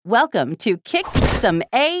Welcome to Kick Some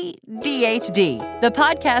ADHD, the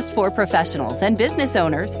podcast for professionals and business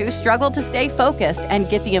owners who struggle to stay focused and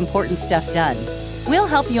get the important stuff done. We'll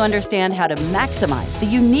help you understand how to maximize the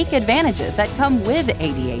unique advantages that come with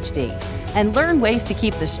ADHD and learn ways to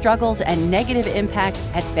keep the struggles and negative impacts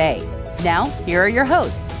at bay. Now, here are your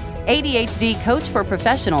hosts, ADHD coach for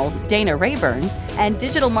professionals Dana Rayburn and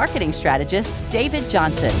digital marketing strategist David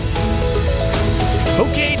Johnson.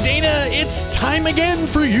 Okay, Dana, it's time again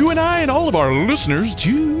for you and I and all of our listeners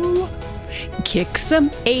to kick some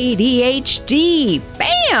ADHD.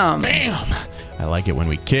 Bam! Bam! I like it when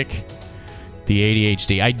we kick the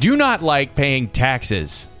ADHD. I do not like paying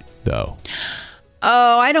taxes, though.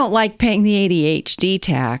 Oh, I don't like paying the ADHD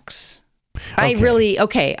tax.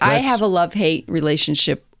 Okay. I have a love-hate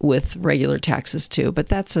relationship with regular taxes too,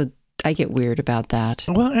 but I get weird about that.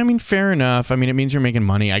 Well, I mean, fair enough. I mean, it means you're making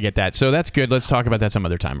money. I get that. So that's good. Let's talk about that some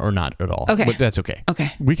other time, or not at all. Okay. But that's okay.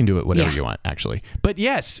 Okay. We can do it whatever you want, actually. But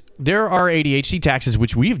yes, there are ADHD taxes,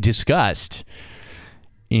 which we've discussed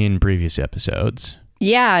in previous episodes.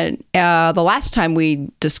 Yeah. The last time we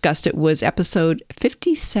discussed it was episode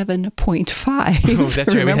 57.5. Oh, that's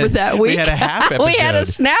right. Remember that week? We had a half episode. We had a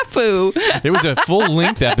snafu. It was a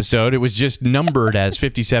full-length episode. It was just numbered as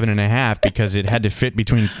 57 and a half because it had to fit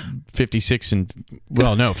between 56 and...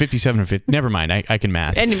 Well, no, 57 and 50. Never mind. I can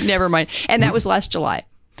math. And never mind. And that was last July.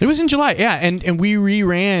 It was in July, yeah. And we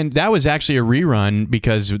reran... That was actually a rerun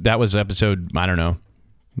because that was episode, I don't know,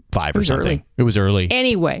 5 or something. Early. It was early.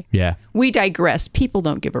 Anyway, yeah. We digress. People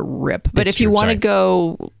don't give a rip. But It's if you true. want to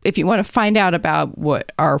Sorry. if you want to find out about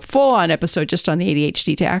what our full-on episode just on the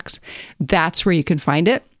ADHD tax, that's where you can find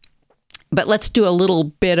it. But let's do a little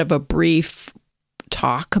bit of a brief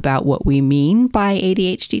talk about what we mean by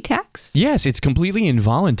ADHD tax. Yes, it's completely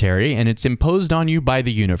involuntary and it's imposed on you by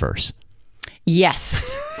the universe.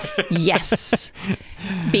 Yes. Yes.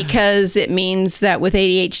 Because it means that with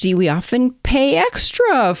ADHD, we often pay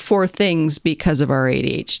extra for things because of our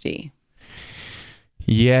ADHD.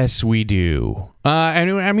 Yes, we do. I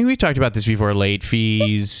mean, we've talked about this before. Late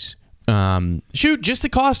fees. Just the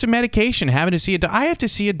cost of medication. Having to see I have to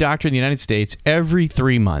see a doctor in the United States every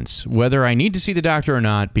 3 months, whether I need to see the doctor or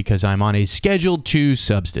not, because I'm on a Schedule II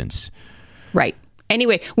substance. Right.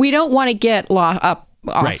 Anyway, we don't want to get off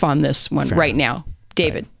Right. on this one right now.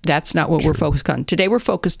 David, that's not what we're focused on. Today we're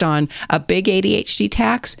focused on a big ADHD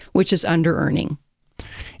tax, which is under-earning.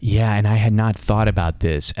 Yeah, and I had not thought about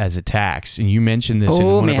this as a tax. And you mentioned this in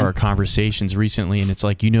one of our conversations recently, and it's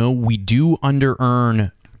like, we do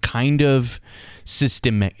under-earn kind of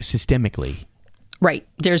systemically. Right.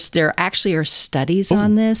 There actually are studies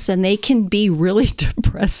on this, and they can be really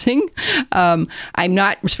depressing. I'm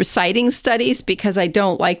not citing studies because I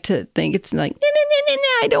don't like to think it's like,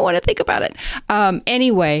 I don't want to think about it.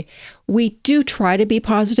 Anyway, we do try to be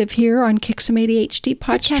positive here on Kick Some ADHD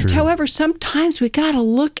podcast. However, sometimes we got to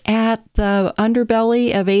look at the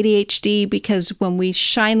underbelly of ADHD because when we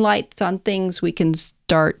shine lights on things, we can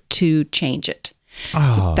start to change it.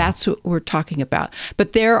 So that's what we're talking about.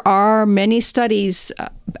 But there are many studies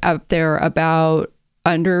out there about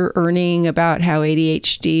under-earning, about how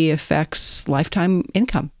ADHD affects lifetime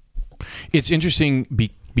income. It's interesting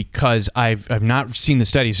because I've not seen the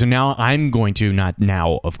studies. So now I'm going to, not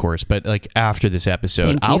now, of course, but like after this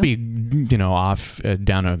episode, I'll be, off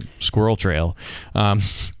down a squirrel trail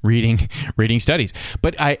reading studies.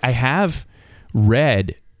 But I have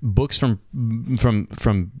read books from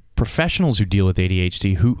professionals who deal with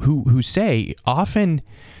ADHD who say often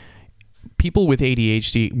people with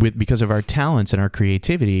ADHD, because of our talents and our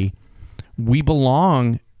creativity, we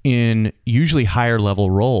belong in usually higher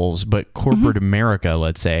level roles, but corporate America,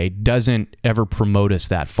 let's say, doesn't ever promote us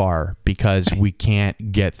that far because we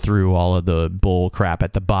can't get through all of the bull crap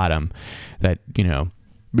at the bottom that,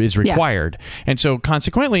 is required. Yeah. And so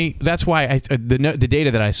consequently, that's why the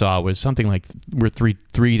data that I saw was something like we're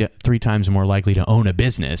three times more likely to own a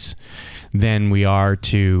business than we are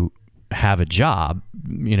to have a job,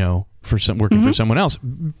 for working for someone else.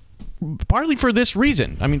 Partly for this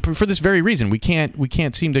reason. I mean, for this very reason, we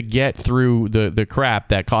can't seem to get through the crap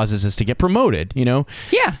that causes us to get promoted, Yeah.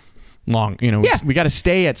 We got to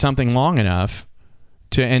stay at something long enough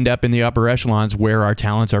to end up in the upper echelons where our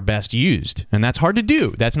talents are best used. And that's hard to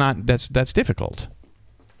do. That's difficult.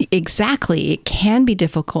 Exactly. It can be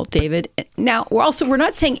difficult, David. Now, we're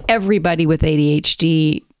not saying everybody with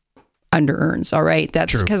ADHD under-earns, all right?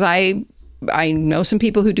 That's because I know some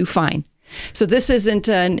people who do fine. So this isn't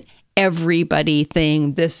an everybody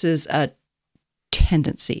thing. This is a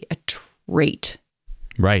tendency, a trait.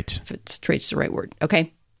 Right. If trait's the right word.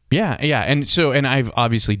 Okay. Yeah. And I've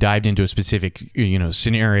obviously dived into a specific,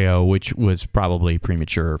 scenario, which was probably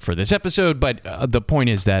premature for this episode. But the point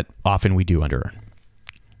is that often we do under earn.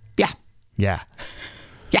 Yeah. Yeah.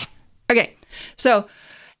 Yeah. Okay. So,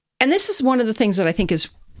 and this is one of the things that I think is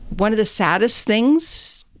one of the saddest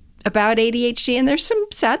things about ADHD. And there's some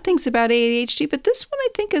sad things about ADHD, but this one I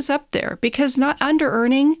think is up there because not under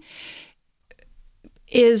earning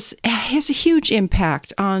has a huge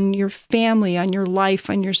impact on your family, on your life,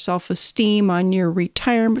 on your self-esteem, on your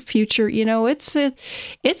retirement future. It's a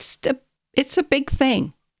big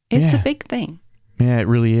thing. It's a big thing. Yeah, it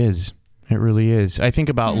really is. It really is. I think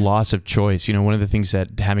about loss of choice. One of the things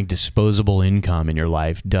that having disposable income in your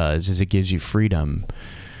life does is it gives you freedom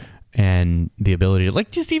and the ability to,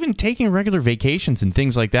 like, just even taking regular vacations and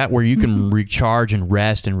things like that, where you can recharge and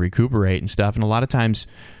rest and recuperate and stuff. And a lot of times,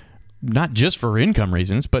 not just for income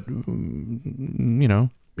reasons, but, income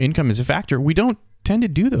is a factor. We don't tend to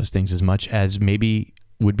do those things as much as maybe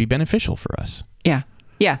would be beneficial for us. Yeah.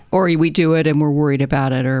 Yeah. Or we do it and we're worried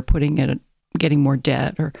about it or getting more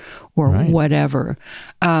debt or right. Whatever.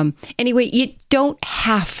 Anyway, you don't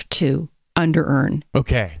have to under earn.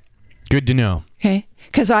 Okay. Good to know. Okay.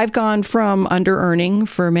 Because I've gone from under earning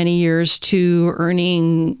for many years to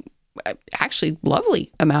earning actually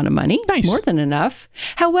lovely amount of money. Nice. More than enough.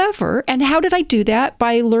 However, and how did I do that?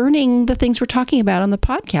 By learning the things we're talking about on the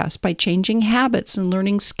podcast, by changing habits and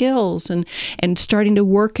learning skills and starting to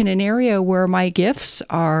work in an area where my gifts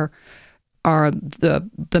are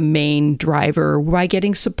the main driver, by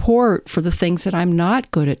getting support for the things that I'm not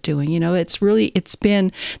good at doing. It's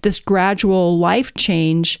been this gradual life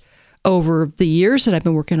change over the years that I've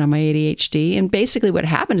been working on my ADHD. And basically what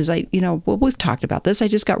happened is we've talked about this. I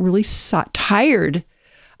just got really tired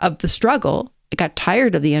of the struggle. I got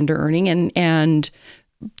tired of the under earning and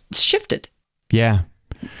shifted. Yeah.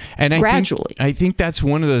 And gradually. I think that's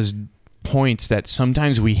one of those points that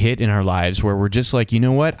sometimes we hit in our lives where we're just like, you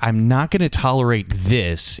know what? I'm not going to tolerate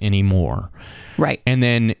this anymore. Right. And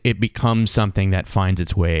then it becomes something that finds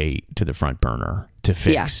its way to the front burner to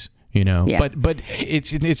fix. Yeah. Yeah. But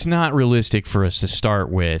it's not realistic for us to start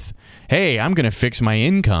with, hey, I'm going to fix my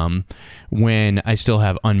income when I still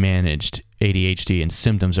have unmanaged ADHD and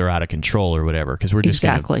symptoms are out of control or whatever, because we're just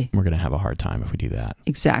we're going to have a hard time if we do that.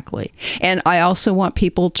 Exactly. And I also want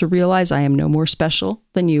people to realize I am no more special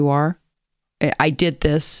than you are. I did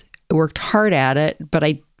this, I worked hard at it, but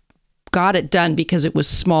I got it done because it was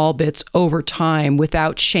small bits over time,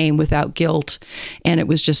 without shame, without guilt, and it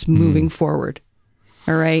was just moving forward.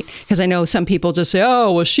 All right. Because I know some people just say,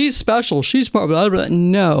 oh, well, she's special. She's blah, blah, blah.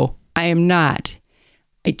 No, I am not.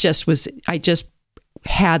 I just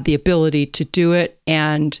had the ability to do it.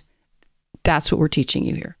 And that's what we're teaching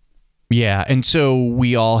you here. Yeah. And so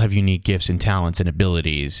we all have unique gifts and talents and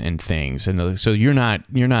abilities and things. And so you're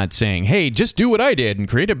not saying, hey, just do what I did and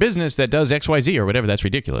create a business that does X, Y, Z or whatever. That's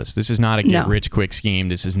ridiculous. This is not a get rich quick scheme.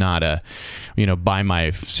 This is not a, buy my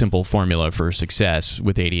simple formula for success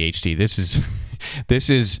with ADHD. This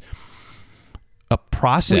is a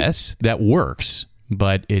process that works,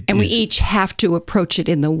 but we each have to approach it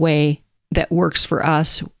in the way that works for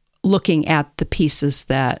us, looking at the pieces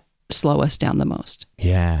that slow us down the most.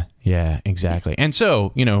 Yeah, exactly. And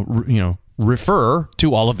so, refer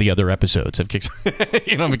to all of the other episodes of Kicks,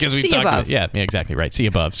 because we've talked about, yeah, exactly right. See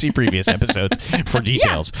above, see previous episodes for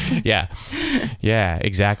details. Yeah,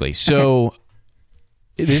 exactly. So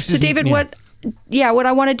David, what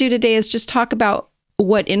I want to do today is just talk about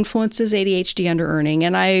what influences ADHD under earning.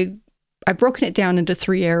 And I've broken it down into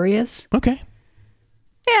 3 areas. Okay.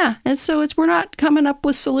 Yeah. And so we're not coming up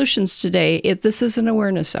with solutions today. This is an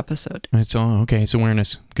awareness episode. It's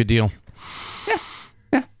awareness. Good deal.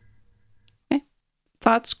 Yeah. Okay.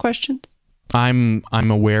 Thoughts, questions? I'm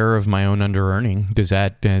aware of my own under earning. Does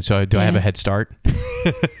that, do I have a head start?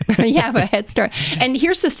 You have a head start. And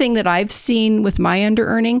here's the thing that I've seen with my under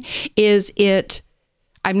earning is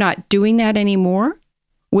I'm not doing that anymore,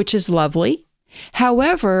 which is lovely.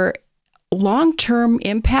 However, long-term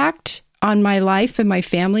impact on my life and my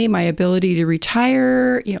family, my ability to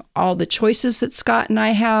retire, all the choices that Scott and I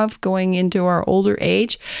have going into our older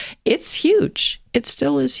age, it's huge. It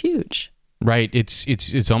still is huge. Right.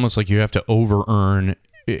 It's almost like you have to over-earn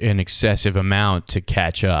an excessive amount to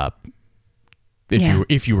catch up.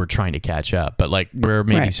 If you were trying to catch up, but like where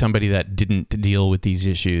maybe somebody that didn't deal with these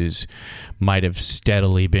issues might have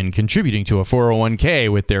steadily been contributing to a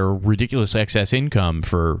 401k with their ridiculous excess income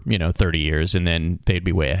for 30 years, and then they'd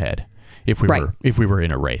be way ahead if we were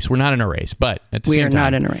in a race. We're not in a race, but at the same time, we are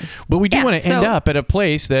not in a race. But we do want to end up at a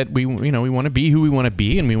place that we want to be who we want to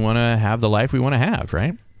be, and we want to have the life we want to have,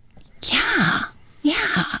 right?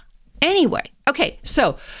 Yeah. Anyway, Okay,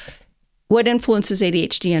 so what influences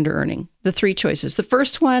ADHD under earning? The 3 choices. The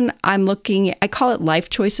first one, I call it life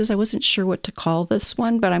choices. I wasn't sure what to call this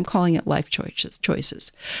one, but I'm calling it life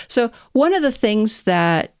choices. So one of the things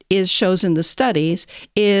that shows in the studies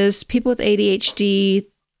is people with ADHD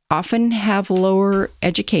often have lower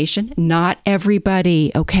education. Not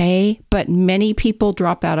everybody, okay? But many people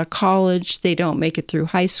drop out of college. They don't make it through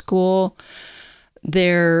high school.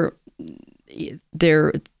 They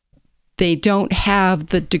don't have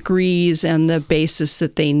the degrees and the basis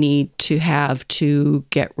that they need to have to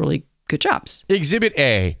get really good jobs. Exhibit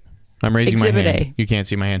A. I'm raising my hand. Exhibit A. You can't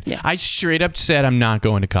see my hand. Yeah. I straight up said I'm not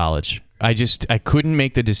going to college. I couldn't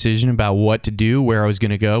make the decision about what to do, where I was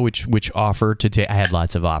going to go, which offer to take. I had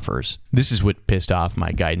lots of offers. This is what pissed off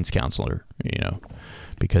my guidance counselor,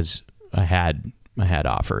 because I had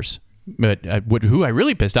offers. But who I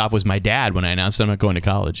really pissed off was my dad when I announced I'm not going to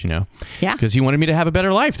college, Yeah. Because he wanted me to have a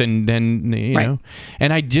better life than right. know.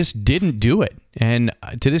 And I just didn't do it. And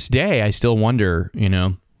to this day, I still wonder,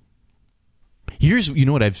 Here's,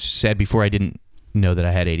 what I've said before I didn't know that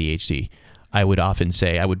I had ADHD. I would often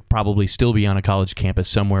say I would probably still be on a college campus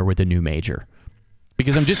somewhere with a new major.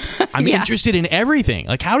 Because I'm Yeah. interested in everything.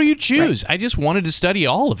 Like, how do you choose? Right. I just wanted to study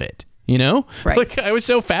all of it. Right. Like, I was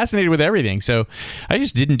so fascinated with everything. So I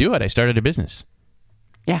just didn't do it. I started a business.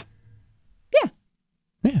 Yeah.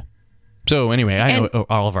 So anyway, I know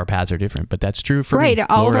all of our paths are different, but that's true for me. Right.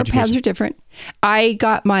 All of Lower our education. paths are different. I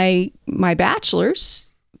got my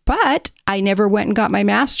bachelor's, but I never went and got my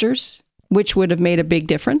master's, which would have made a big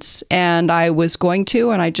difference. And I was going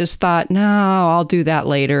to, and I just thought, no, I'll do that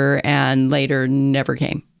later. And later never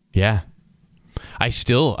came. Yeah.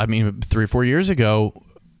 3 or 4 years ago,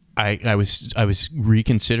 I was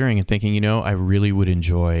reconsidering and thinking, I really would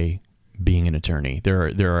enjoy being an attorney. There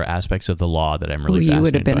are aspects of the law that I'm really fascinated by. You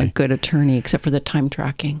would have been a good attorney, except for the time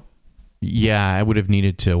tracking. Yeah, I would have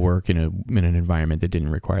needed to work in an environment that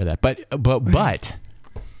didn't require that. But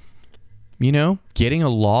getting a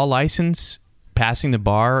law license, passing the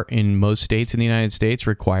bar in most states in the United States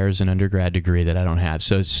requires an undergrad degree that I don't have.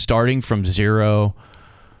 So starting from zero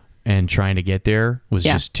and trying to get there was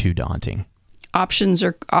just too daunting. Options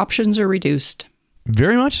are reduced.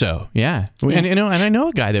 Very much so. Yeah. And I know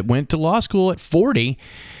a guy that went to law school at 40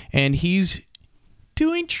 and he's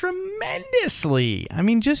doing tremendously. I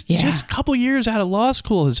mean, just a couple years out of law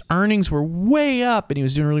school, his earnings were way up and he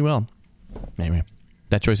was doing really well. Anyway,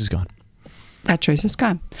 that choice is gone. That choice is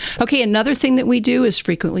gone. Okay, another thing that we do is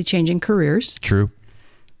frequently changing careers. True.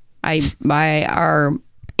 Our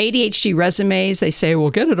ADHD resumes, they say, we'll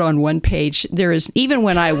get it on one page. Even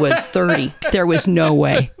when I was 30, there was no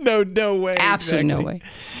way. No way. Absolutely no way.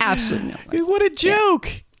 Absolutely no way. What a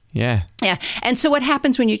joke. Yeah. Yeah. And so what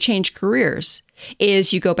happens when you change careers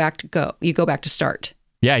is you go back to start.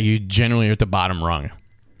 Yeah, you generally are at the bottom rung.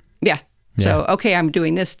 Yeah. So, okay, I'm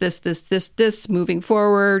doing this, moving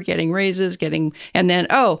forward, getting raises, and then,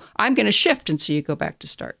 I'm going to shift. And so you go back to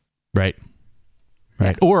start. Right.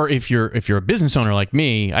 Yeah. Or if you're a business owner like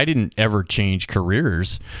me, I didn't ever change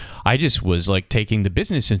careers. I just was like taking the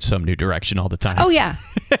business in some new direction all the time. Oh, yeah.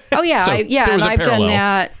 So and I've done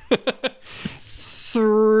that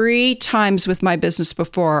 3 times with my business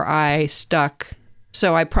before I stuck.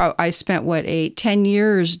 So I spent 10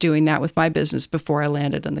 years doing that with my business before I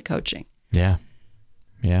landed in the coaching. Yeah.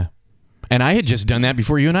 And I had just done that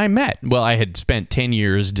before you and I met. Well, I had spent 10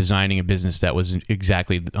 years designing a business that was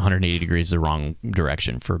exactly 180 degrees the wrong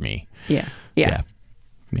direction for me. Yeah.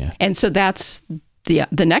 And so that's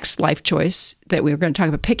the next life choice that we were going to talk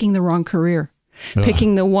about, picking the wrong career.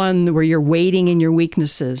 Picking the one where you're wading in your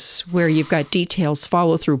weaknesses, where you've got details,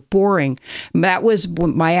 follow through, boring. That was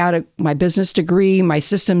my business degree, my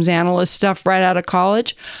systems analyst stuff right out of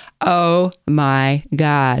college. Oh my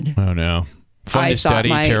God. Oh no. Fun to study,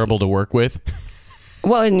 terrible to work with.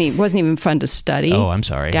 Well, it wasn't even fun to study. Oh, I'm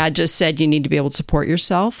sorry. Dad just said you need to be able to support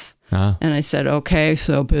yourself. And I said, okay,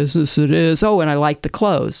 so business it is. Oh, and I like the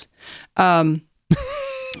clothes.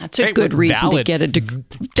 That's a good reason to get a degree.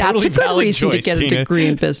 That's a good reason to get a degree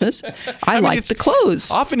in business. I like the clothes.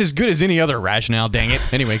 Often as good as any other rationale, dang it.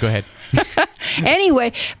 Anyway, go ahead.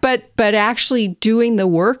 Anyway, but actually doing the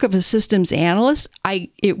work of a systems analyst,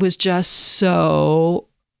 it was just so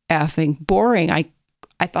effing boring. I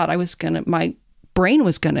thought my brain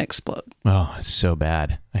was gonna explode. Oh, it's so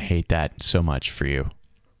bad. I hate that so much for you.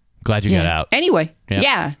 Glad you got out. Anyway,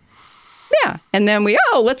 yeah. And then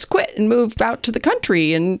let's quit and move out to the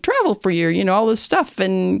country and travel for a year, all this stuff.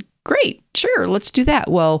 And great, sure, let's do that.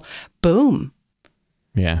 Well, boom.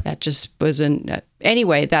 Yeah. That just wasn't.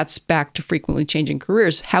 Anyway, that's back to frequently changing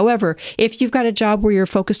careers. However, if you've got a job where you're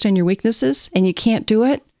focused on your weaknesses and you can't do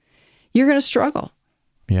it, you're going to struggle.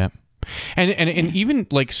 Yeah. And even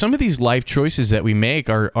like some of these life choices that we make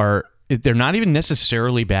are they're not even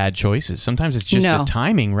necessarily bad choices. Sometimes it's just the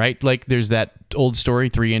timing, right? Like there's that old story,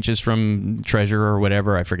 3 inches from treasure or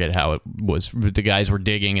whatever. I forget how it was. The guys were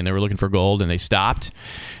digging and they were looking for gold and they stopped.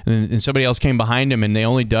 And somebody else came behind them and they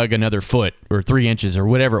only dug another foot or 3 inches or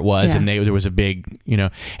whatever it was. Yeah. And there was a big,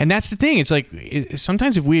 and that's the thing. It's like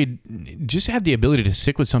sometimes if we just had the ability to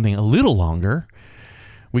stick with something a little longer,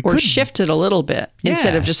 we could shift it a little bit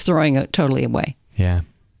instead of just throwing it totally away. Yeah.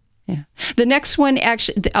 Yeah. The next one,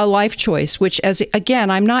 actually, a life choice, which again,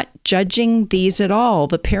 I'm not judging these at all.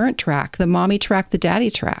 The parent track, the mommy track, the daddy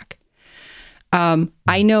track.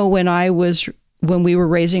 I know when we were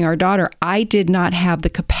raising our daughter, I did not have the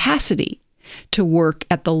capacity to work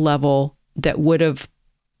at the level that would have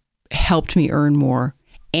helped me earn more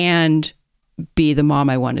and be the mom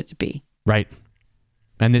I wanted to be. Right.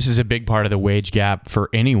 And this is a big part of the wage gap for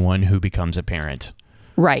anyone who becomes a parent.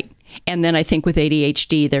 Right. And then I think with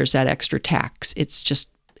ADHD, there's that extra tax. It's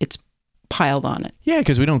piled on it. Yeah,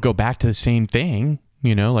 because we don't go back to the same thing,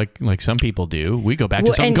 like some people do. We go back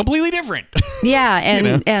to something completely different. Yeah,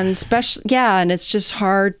 and and it's just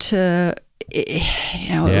hard to,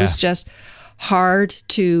 it was just hard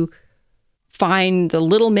to find the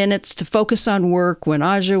little minutes to focus on work when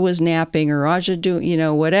Aja was napping or Aja doing,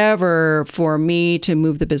 whatever, for me to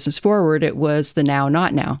move the business forward. It was the now,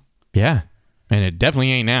 not now. Yeah. And it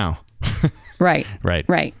definitely ain't now. Right. Right.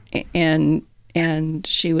 Right. And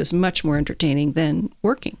she was much more entertaining than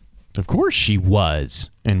working. Of course she was.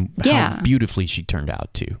 And how beautifully she turned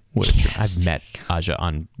out too. I've met Aja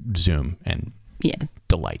on Zoom and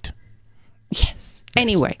delight. Yes.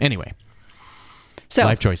 Anyway. So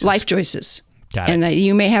life choices. Got it. And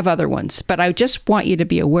you may have other ones, but I just want you to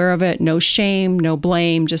be aware of it. No shame, no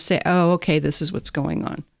blame. Just say, oh, okay, this is what's going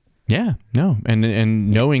on. Yeah, no.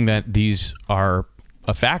 And knowing that these are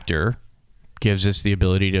a factor gives us the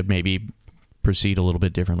ability to maybe proceed a little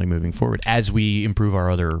bit differently moving forward as we improve our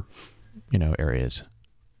other, areas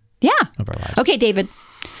of our lives. Okay, David.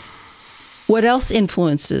 What else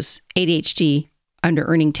influences ADHD under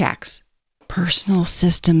earning tax? Personal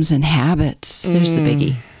systems and habits. There's the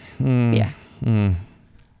biggie.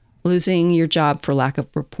 Losing your job for lack of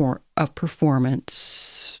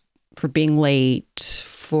performance, for being late,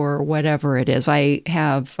 for whatever it is. I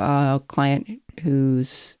have a client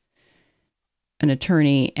who's an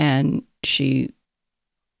attorney, and she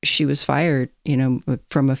was fired,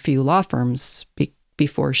 from a few law firms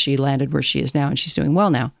before she landed where she is now, and she's doing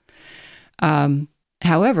well now.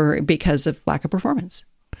 However, because of lack of performance.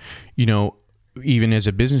 Even as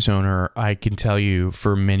a business owner, I can tell you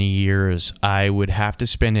for many years, I would have to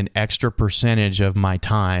spend an extra percentage of my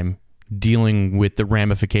time dealing with the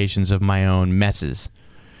ramifications of my own messes.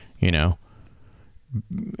 Yeah.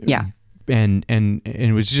 And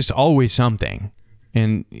it was just always something.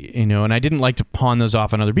 And, and I didn't like to pawn those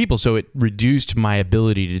off on other people. So it reduced my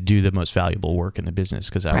ability to do the most valuable work in the business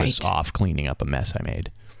because I was off cleaning up a mess I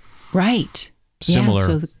made. Right.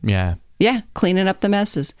 Similar. Yeah. Cleaning up the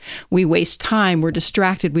messes. We waste time. We're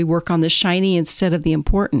distracted. We work on the shiny instead of the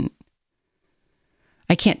important.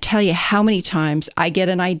 I can't tell you how many times I get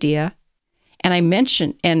an idea and I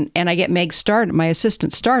mention, and I get Meg started, my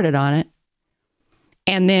assistant started on it.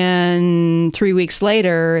 And then 3 weeks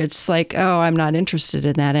later, it's like, oh, I'm not interested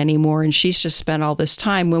in that anymore. And she's just spent all this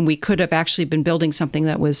time when we could have actually been building something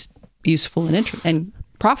that was useful and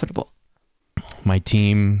profitable. My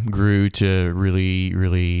team grew to really,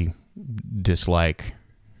 really dislike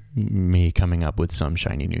me coming up with some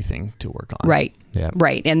shiny new thing to work on. Right. Yeah.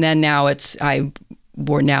 Right. And then now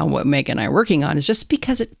what Meg and I are working on is just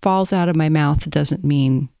because it falls out of my mouth doesn't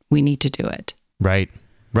mean we need to do it. Right.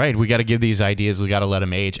 We got to give these ideas. We got to let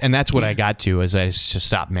them age. And that's what I got to as I just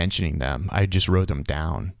stopped mentioning them. I just wrote them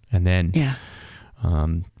down and then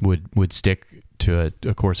would stick to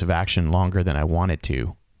a course of action longer than I wanted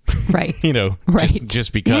to. Right. Right.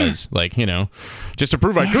 Just because, just to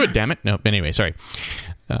prove I could, damn it. No, anyway, sorry.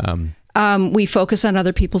 We focus on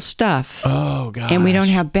other people's stuff. Oh, gosh. And we don't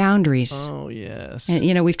have boundaries. Oh, yes.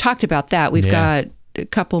 And, we've talked about that. We've got a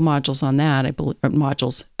couple of modules on that, I believe.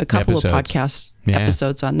 A couple of podcast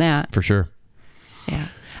episodes on that. For sure.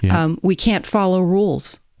 Yeah. We can't follow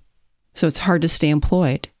rules. So it's hard to stay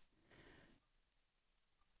employed.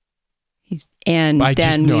 My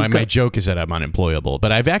joke is that I'm unemployable,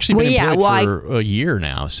 but I've actually been employed for a year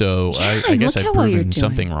now. So I guess I've proven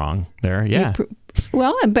something wrong there. Yeah.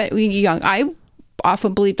 But I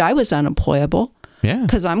often believed I was unemployable. Yeah.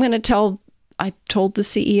 Because I told the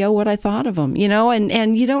CEO what I thought of him,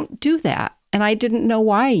 and you don't do that. And I didn't know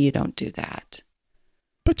why you don't do that.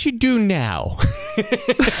 But you do now. He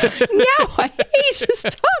just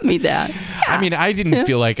taught me that. Yeah. I mean, I didn't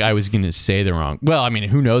feel like I was going to say the wrong. Well, I mean,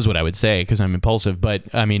 who knows what I would say because I'm impulsive. But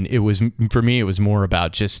I mean, for me, it was more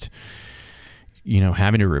about just,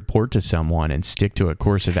 having to report to someone and stick to a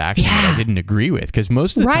course of action that I didn't agree with. Because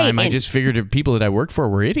most of the time, I just figured the people that I worked for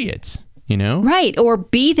were idiots. Right. Or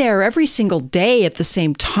be there every single day at the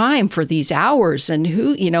same time for these hours.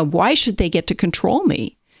 And why should they get to control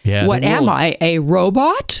me? Yeah, what am I, a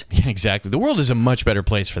robot? Yeah, exactly. The world is a much better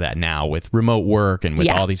place for that now with remote work and with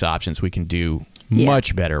all these options. We can do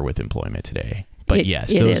much better with employment today. But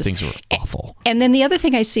those things are awful. And then the other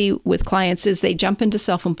thing I see with clients is they jump into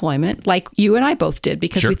self-employment like you and I both did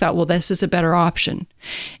because we thought, well, this is a better option.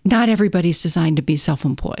 Not everybody's designed to be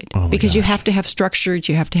self-employed because you have to have structures,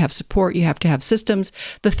 you have to have support, you have to have systems,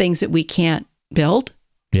 the things that we can't build.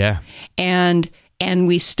 Yeah. And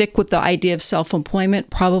we stick with the idea of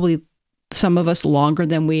self-employment, probably some of us longer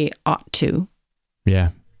than we ought to. Yeah.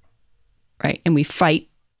 Right. And we're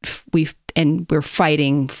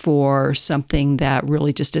fighting for something that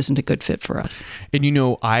really just isn't a good fit for us.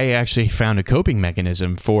 And I actually found a coping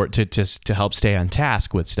mechanism to help stay on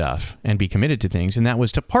task with stuff and be committed to things, and that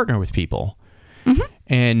was to partner with people. Mm-hmm.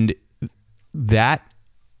 And that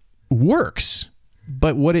works.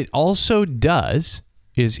 But what it also does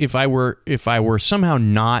is if I were somehow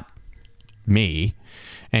not me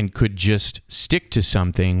and could just stick to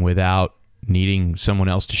something without needing someone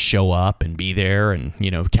else to show up and be there and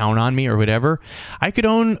count on me or whatever, I could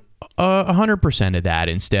own 100% of that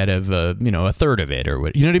instead of a third of it or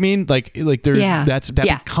what, you know what I mean? Like that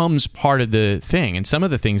becomes part of the thing. And some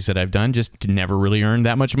of the things that I've done just never really earned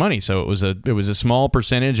that much money, so it was a small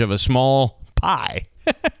percentage of a small pie.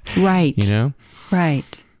 Right.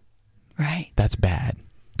 Right. That's bad.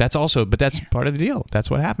 That's part of the deal. That's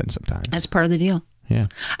what happens sometimes. That's part of the deal. Yeah.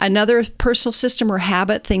 Another personal system or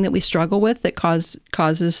habit thing that we struggle with that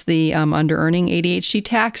causes the under-earning ADHD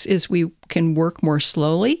tax is we can work more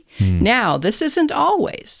slowly. Now, this isn't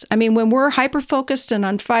always. I mean, when we're hyper-focused and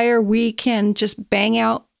on fire, we can just bang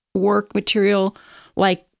out work material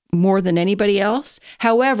like more than anybody else.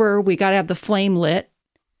 However, we got to have the flame lit.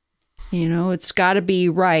 It's got to be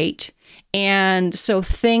right. And so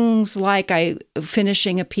things like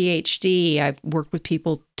finishing a PhD, I've worked with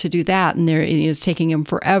people to do that, and it's taking them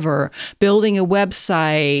forever. Building a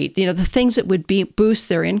website, the things that would boost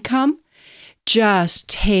their income just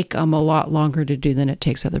take them a lot longer to do than it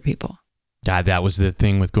takes other people. God, that was the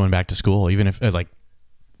thing with going back to school. Even if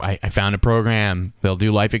I found a program, they'll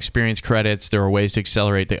do life experience credits. There are ways to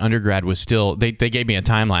accelerate. The undergrad was still, they gave me a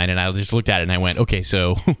timeline and I just looked at it and I went, okay,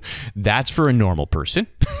 so that's for a normal person.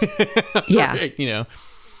 Yeah. Right,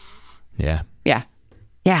 Yeah.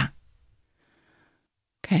 Yeah.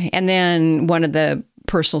 Okay. And then one of the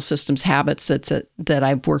personal systems habits that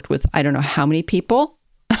I've worked with, I don't know how many people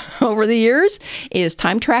over the years, is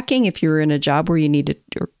time tracking. If you're in a job where you need to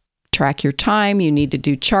track your time, you need to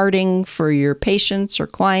do charting for your patients or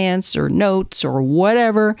clients or notes or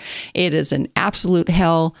whatever. It is an absolute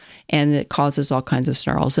hell, and it causes all kinds of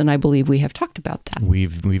snarls. And I believe we have talked about that.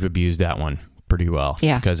 We've abused that one pretty well.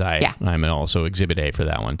 Yeah. Because I'm also Exhibit A for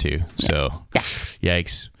that one too. So,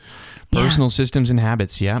 yikes. Personal systems and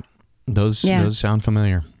habits. Yeah. Those sound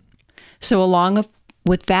familiar. So along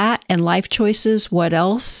with that and life choices, what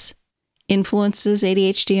else influences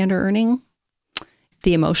ADHD under-earning?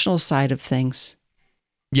 The emotional side of things.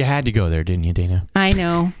 You had to go there, didn't you, Dana? I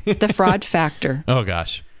know. The fraud factor. Oh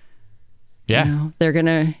gosh. Yeah. They're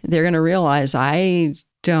gonna realize I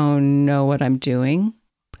don't know what I'm doing.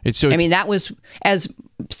 That was, as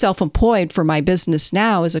self-employed for my business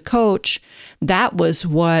now as a coach, that was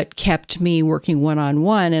what kept me working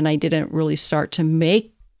one-on-one, and I didn't really start to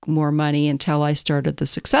make more money until I started the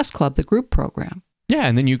Success Club, the group program. Yeah,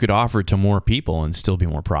 and then you could offer it to more people and still be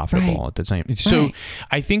more profitable at the same. So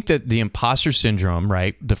I think that the imposter syndrome,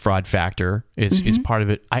 right, the fraud factor is part of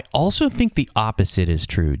it. I also think the opposite is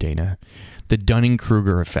true, Dana. The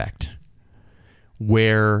Dunning-Kruger effect,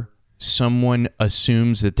 where someone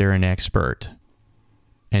assumes that they're an expert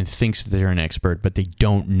and thinks that they're an expert, but they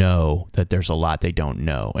don't know that there's a lot they don't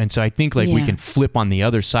know. And so I think we can flip on the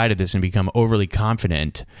other side of this and become overly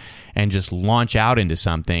confident and just launch out into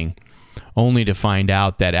something only to find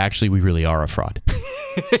out that actually we really are a fraud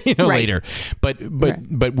later. But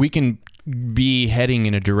we can be heading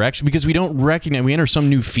in a direction because we don't recognize, we enter some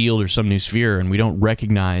new field or some new sphere and we don't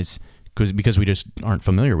recognize because we just aren't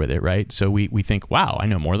familiar with it, right? So we think, wow, I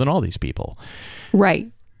know more than all these people. Right.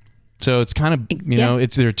 So it's kind of,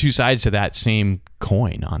 there are two sides to that same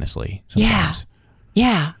coin, honestly. Sometimes.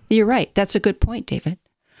 Yeah, you're right. That's a good point, David.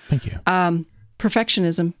 Thank you.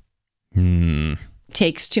 Perfectionism.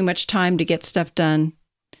 takes too much time to get stuff done.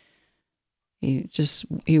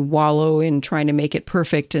 You wallow in trying to make it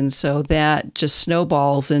perfect. And so that just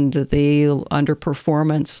snowballs into the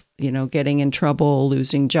underperformance, getting in trouble,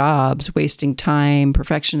 losing jobs, wasting time.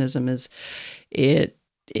 Perfectionism it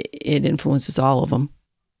influences all of them.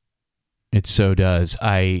 It so does.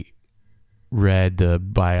 I read the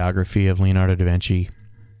biography of Leonardo da Vinci,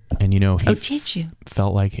 and he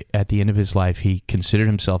felt like at the end of his life, he considered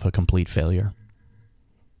himself a complete failure.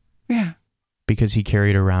 Yeah. Because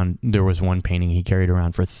there was one painting he carried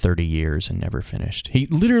around for 30 years and never finished. He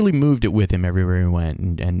literally moved it with him everywhere he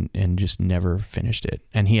went and just never finished it.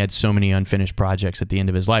 And he had so many unfinished projects at the end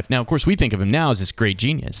of his life. Now, of course, we think of him now as this great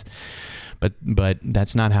genius, but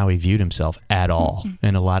that's not how he viewed himself at all. Mm-hmm.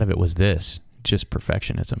 And a lot of it was just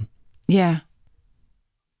perfectionism. Yeah.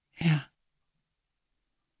 Yeah.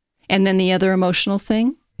 And then the other emotional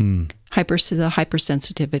thing, the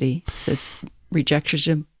hypersensitivity, the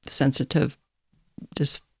rejection sensitive,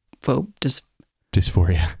 dysphoria.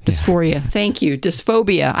 Dysphoria. Yeah. Thank you.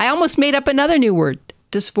 Dysphobia. I almost made up another new word.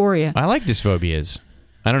 Dysphoria. I like dysphobias.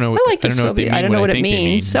 I don't know. I like dysphoria. I don't know what it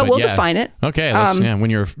means, so we'll define it. Okay. When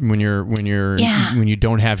you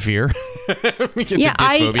don't have fear.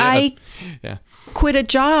 I quit a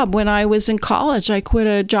job when I was in college. I quit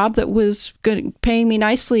a job that was paying me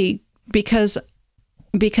nicely because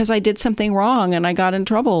I did something wrong and I got in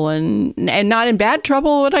trouble and not in bad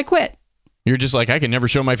trouble, but I quit. You're just like, I can never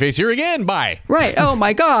show my face here again. Bye. Right. Oh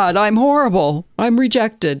my God. I'm horrible. I'm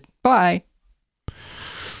rejected. Bye.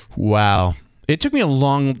 Wow. It took me a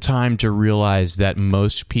long time to realize that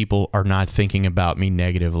most people are not thinking about me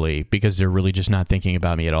negatively because they're really just not thinking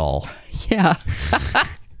about me at all. Yeah.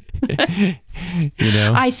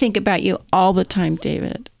 I think about you all the time,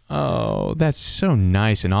 David. Oh, that's so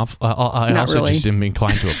nice. And I also really. Just am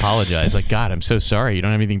inclined to apologize. Like, God, I'm so sorry. You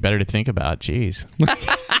don't have anything better to think about. Jeez.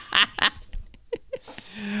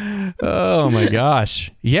 Oh, my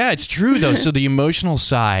gosh. Yeah, it's true, though. So the emotional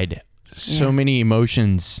side, so many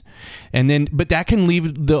emotions. But that can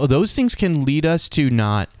those things can lead us to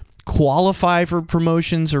not qualify for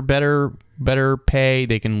promotions or better pay.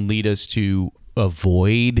 They can lead us to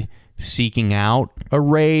avoid seeking out a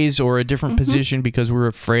raise or a different position because we're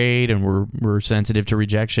afraid and we're sensitive to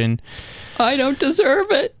rejection. I don't deserve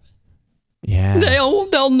it. Yeah.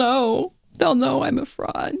 They'll know. They'll know I'm a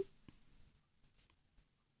fraud.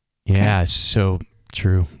 Yeah, so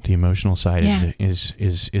true. The emotional side is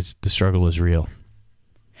the struggle is real.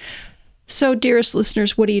 So, dearest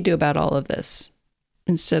listeners, what do you do about all of this?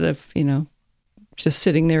 Instead of, just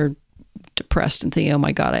sitting there depressed and thinking, oh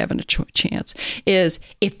my God, I haven't a chance. Is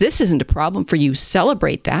if this isn't a problem for you,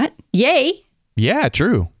 celebrate that. Yay. Yeah,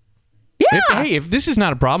 true. Yeah. If this is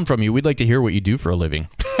not a problem from you, we'd like to hear what you do for a living.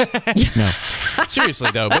 No,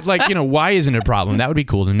 seriously though. But why isn't it a problem? That would be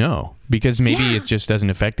cool to know because maybe it just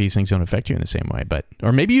doesn't affect these things don't affect you in the same way.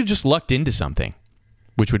 Or maybe you just lucked into something,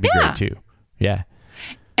 which would be great too. Yeah.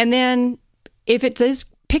 And then if it does,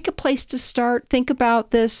 pick a place to start. Think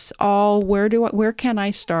about this all. Where can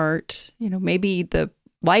I start? Maybe the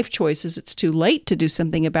life choices it's too late to do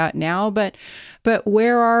something about now, but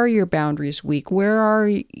where are your boundaries weak? Where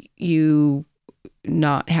are you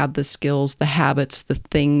not have the skills, the habits, the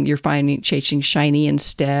thing you're finding chasing shiny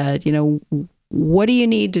instead? What do you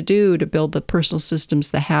need to do to build the personal systems,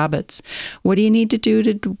 the habits? What do you need to do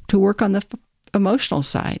to work on the emotional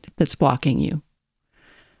side that's blocking you?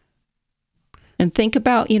 And think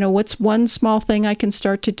about, what's one small thing I can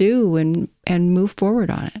start to do and move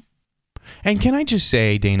forward on it. And can I just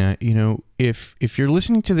say, Dana, if you're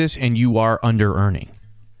listening to this and you are under-earning,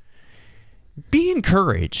 be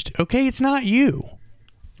encouraged, okay? It's not you,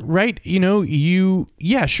 right? You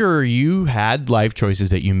had life choices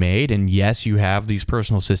that you made, and yes, you have these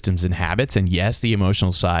personal systems and habits, and yes, the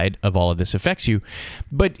emotional side of all of this affects you,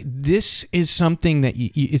 but this is something that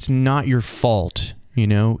it's not your fault.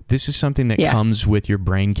 This is something that comes with your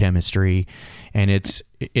brain chemistry, and it's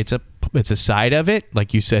a side of it,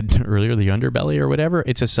 like you said earlier, the underbelly or whatever.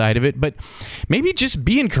 It's a side of it, but maybe just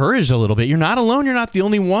be encouraged a little bit. You're not alone. You're not the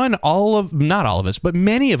only one. Not all of us, but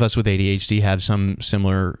many of us with ADHD have some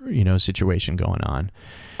similar, situation going on.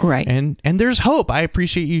 Right. And there's hope. I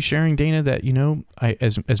appreciate you sharing, Dana, that,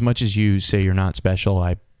 as much as you say you're not special,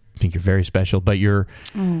 I think you're very special, but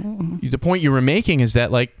the point you were making is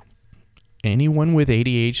that anyone with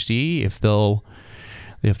ADHD, if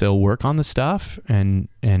they'll work on the stuff and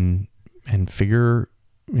figure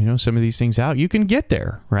some of these things out, you can get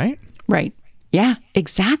there, right? Right. Yeah,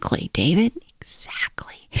 exactly, David.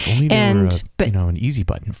 Exactly. If only there were an easy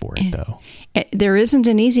button for it, though. There isn't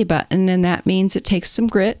an easy button, and that means it takes some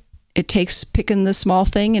grit it takes picking the small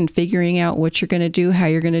thing and figuring out what you're going to do, how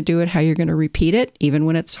you're going to do it, how you're going to repeat it, even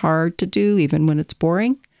when it's hard to do, even when it's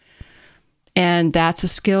boring. And that's a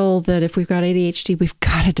skill that if we've got ADHD, we've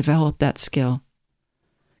got to develop that skill.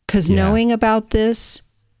 Because knowing about this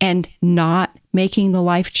and not making the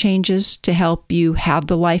life changes to help you have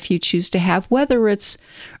the life you choose to have, whether it's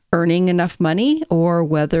earning enough money or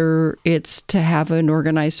whether it's to have an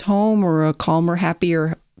organized home or a calmer,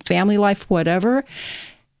 happier family life, whatever,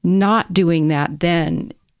 not doing that,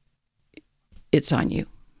 then it's on you.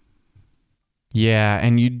 Yeah,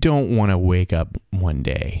 and you don't want to wake up one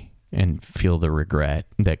day and feel the regret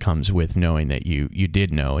that comes with knowing that you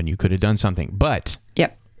did know and you could have done something. But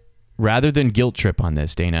rather than guilt trip on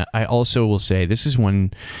this, Dana, I also will say this is one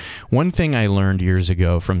thing I learned years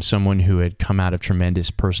ago from someone who had come out of tremendous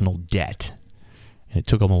personal debt. And it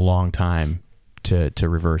took them a long time to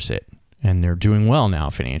reverse it. And they're doing well now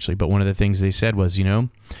financially. But one of the things they said was, there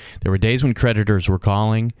were days when creditors were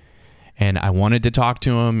calling and I wanted to talk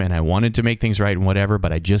to them and I wanted to make things right and whatever,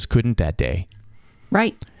 but I just couldn't that day.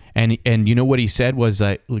 Right. And you know what he said was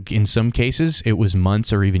that in some cases it was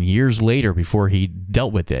months or even years later before he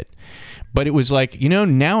dealt with it. But it was like,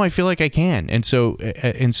 now I feel like I can. And so,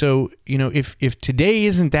 if today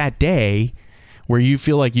isn't that day where you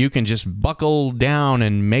feel like you can just buckle down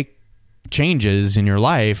and make changes in your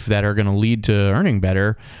life that are going to lead to earning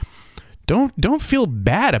better, don't feel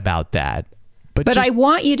bad about that. But I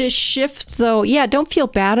want you to shift, though. Yeah, don't feel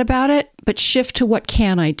bad about it, but shift to what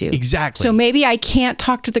can I do? Exactly. So maybe I can't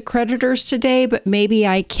talk to the creditors today, but maybe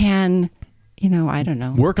I can, I don't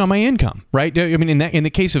know. Work on my income, right? I mean, in the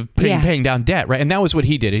case of paying down debt, right? And that was what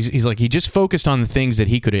he did. He's like, he just focused on the things that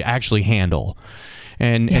he could actually handle.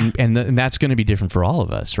 And that's going to be different for all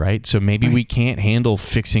of us, right? So maybe we can't handle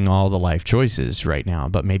fixing all the life choices right now,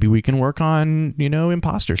 but maybe we can work on,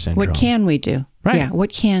 imposter syndrome. What can we do? Right. Yeah.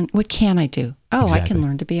 What can I do? Oh, exactly. I can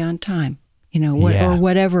learn to be on time, or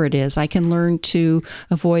whatever it is. I can learn to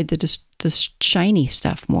avoid the shiny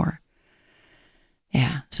stuff more.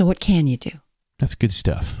 Yeah. So what can you do? That's good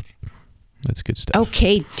stuff.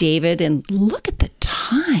 Okay, David, and look at the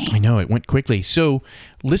time. I know, it went quickly. So,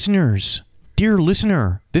 listeners, dear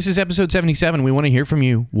listener, this is episode 77. We want to hear from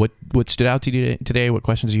you. What stood out to you today? What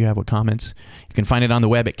questions do you have? What comments? You can find it on the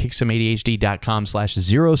web at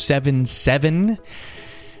kicksomeadhd.com/077.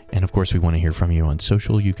 And of course, we want to hear from you on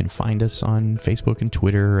social. You can find us on Facebook and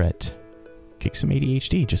Twitter at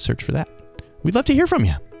kicksomeadhd. Just search for that. We'd love to hear from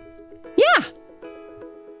you. Yeah.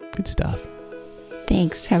 Good stuff.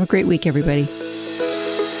 Thanks. Have a great week, everybody.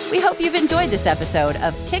 We hope you've enjoyed this episode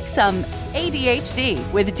of Kick Some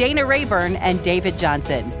ADHD with Dana Rayburn and David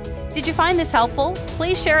Johnson. Did you find this helpful?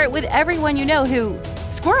 Please share it with everyone you know who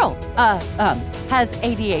has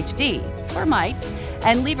ADHD or might,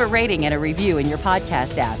 and leave a rating and a review in your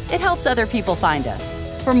podcast app. It helps other people find us.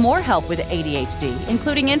 For more help with ADHD,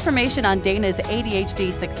 including information on Dana's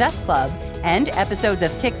ADHD Success Club and episodes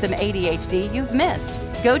of Kick Some ADHD you've missed,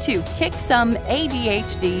 go to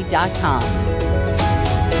kicksomeadhd.com.